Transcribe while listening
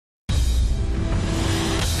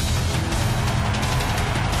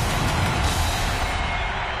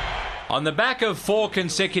On the back of 4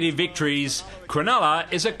 consecutive victories,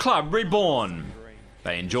 Cronulla is a club reborn.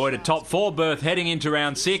 They enjoyed a top 4 berth heading into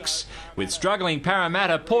round 6, with struggling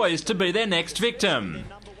Parramatta poised to be their next victim.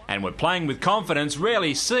 And were playing with confidence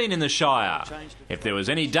rarely seen in the Shire. If there was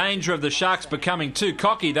any danger of the Sharks becoming too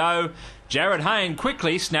cocky though, Jarryd Hayne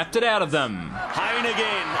quickly snapped it out of them. Hayne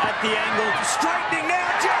again at the angle, straightening now,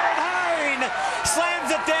 Jarryd Hayne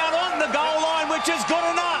slams it down on the goal line, which is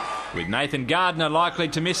good enough. With Nathan Gardner likely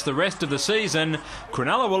to miss the rest of the season,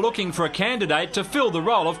 Cronulla were looking for a candidate to fill the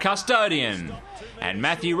role of custodian. And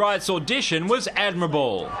Matthew Wright's audition was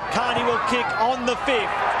admirable. Carney will kick on the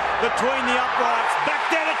 5th, between the uprights, back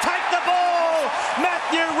there to take the ball.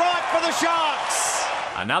 Matthew Wright for the Sharks.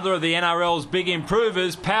 Another of the NRL's big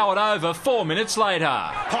improvers powered over 4 minutes later.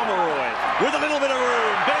 Pomeroy with a little bit of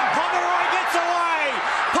room. Ben Pomeroy gets away.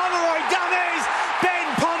 Pomeroy dummies. Ben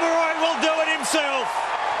Pomeroy will do it himself.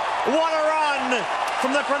 What a run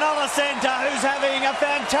from the Cronulla centre, who's having a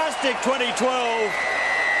fantastic 2012.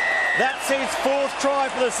 That's his 4th try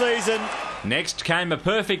for the season. Next came a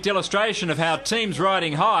perfect illustration of how teams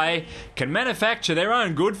riding high can manufacture their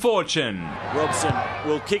own good fortune. Robson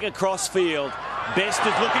will kick across field. Best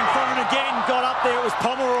is looking for him again. Got up there. It was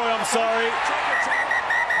Pomeroy, I'm sorry.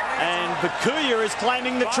 And Bakuya is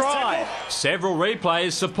claiming the try. Several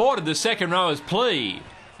replays supported the second rower's plea,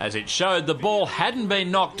 as it showed the ball hadn't been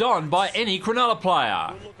knocked on by any Cronulla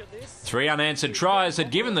player. 3 unanswered tries had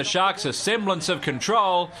given the Sharks a semblance of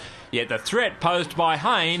control, yet the threat posed by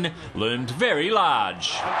Hayne loomed very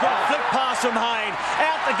large. Good flick pass from Hayne.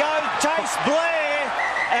 Out the go, Chase Blair,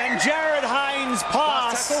 and Jarryd Hayne's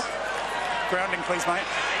pass. Grounding, please, mate.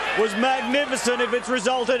 Was magnificent if it's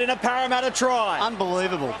resulted in a Parramatta try.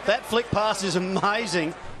 Unbelievable. That flick pass is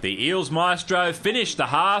amazing. The Eels maestro finished the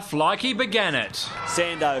half like he began it.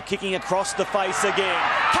 Sando kicking across the face again.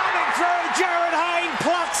 Coming through, Jarryd Hayne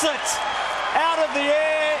plucks it out of the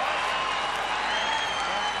air.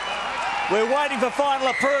 We're waiting for final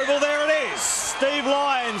approval. There it is. Steve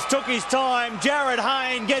Lyons took his time. Jarryd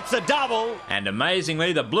Hayne gets a double. And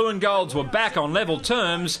amazingly, the Blue and Golds were back on level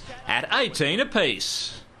terms at 18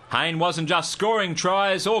 apiece. Hayne wasn't just scoring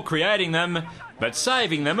tries or creating them, but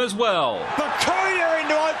saving them as well. Bakuya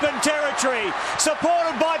into open territory,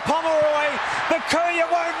 supported by Pomeroy.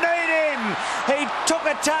 Bakuya won't need him. He took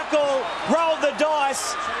a tackle, rolled the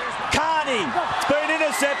dice. Carney, it's been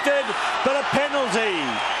intercepted, but a penalty.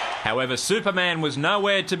 However, Superman was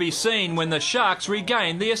nowhere to be seen when the Sharks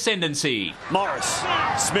regained the ascendancy. Morris,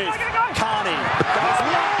 Smith, Carney, goes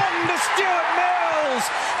long to Stuart Mills.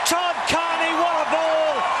 Todd Carney, what a ball.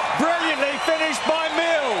 Brilliantly finished by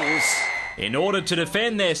Mills. In order to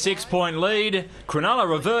defend their 6-point lead, Cronulla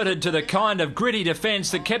reverted to the kind of gritty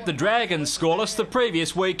defence that kept the Dragons scoreless the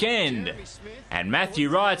previous weekend. And Matthew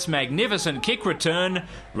Wright's magnificent kick return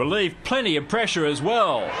relieved plenty of pressure as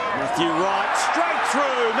well. Matthew Wright straight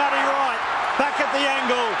through. Matty Wright back at the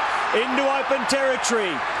angle into open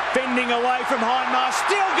territory. Fending away from Hindmarsh.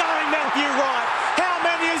 Still going Matthew Wright. How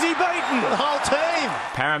many has he beaten? The whole team.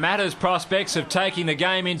 Parramatta's prospects of taking the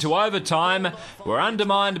game into overtime were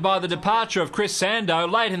undermined by the departure of Chris Sando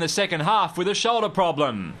late in the second half with a shoulder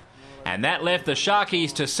problem. And that left the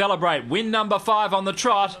Sharkies to celebrate win number 5 on the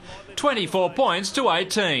trot, 24 points to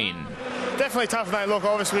 18. Definitely tough day. Look,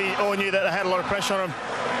 obviously we all knew that they had a lot of pressure on them.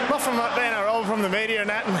 Not from the NRL, from the media and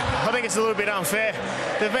that, and I think it's a little bit unfair.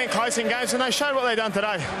 They've been close in games and they showed what they've done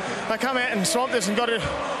today. They come out and swamped us and got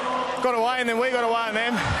away, and then we got away on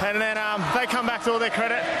them, and then they come back to all their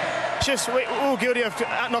credit. It's just we were guilty of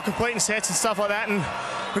not completing sets and stuff like that, and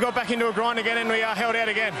we got back into a grind again and we held out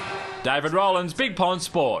again. David Rowlands, Big Pond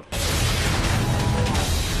Sport.